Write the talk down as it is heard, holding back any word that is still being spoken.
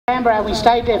Canberra. We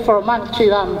stayed there for a month to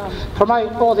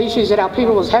promote all the issues that our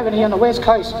people was having here on the West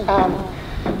Coast.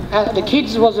 The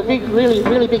kids was a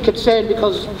really big concern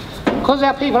because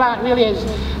our people aren't really as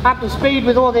up to speed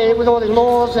with all their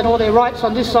laws and all their rights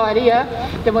on this side here,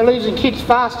 then we're losing kids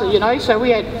faster, you know. So we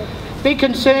had big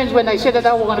concerns when they said that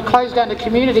they were going to close down the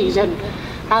communities, and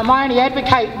I only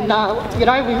advocate, you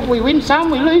know, we win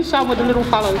some, we lose some with the little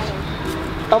fellas.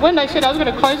 But when they said I was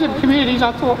going to close the communities,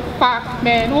 I thought, fuck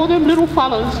man, all them little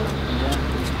fellas,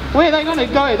 where are they going to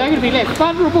go? They're going to be left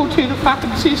vulnerable to the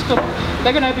fucking system.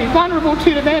 They're going to be vulnerable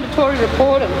to the mandatory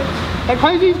report. And they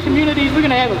close these communities, we're going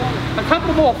to have a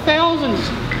couple more thousands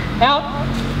out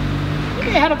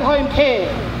of home care.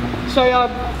 So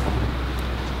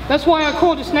that's why I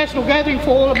called this national gathering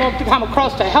for all of them to come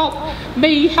across to help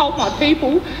me, help my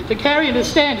people, to carry and to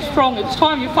stand strong. It's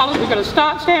time, you fellas, we've got to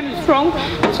start standing strong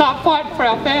and start fighting for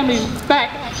our families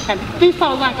back. And these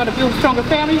fellas aren't going to build stronger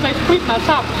families, they're splitting us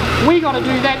up. We've got to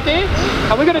do that there,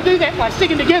 and we're going to do that by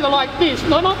sticking together like this,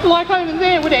 not like over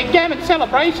there with their gammon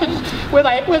celebrations where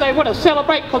they want to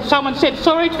celebrate because someone said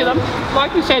sorry to them.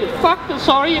 Like we said, fuck the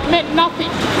sorry, it meant nothing.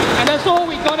 And that's all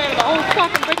we got out of the whole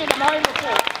fucking bringing them home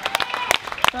report.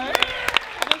 So, I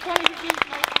just want to introduce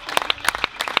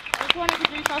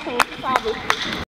myself.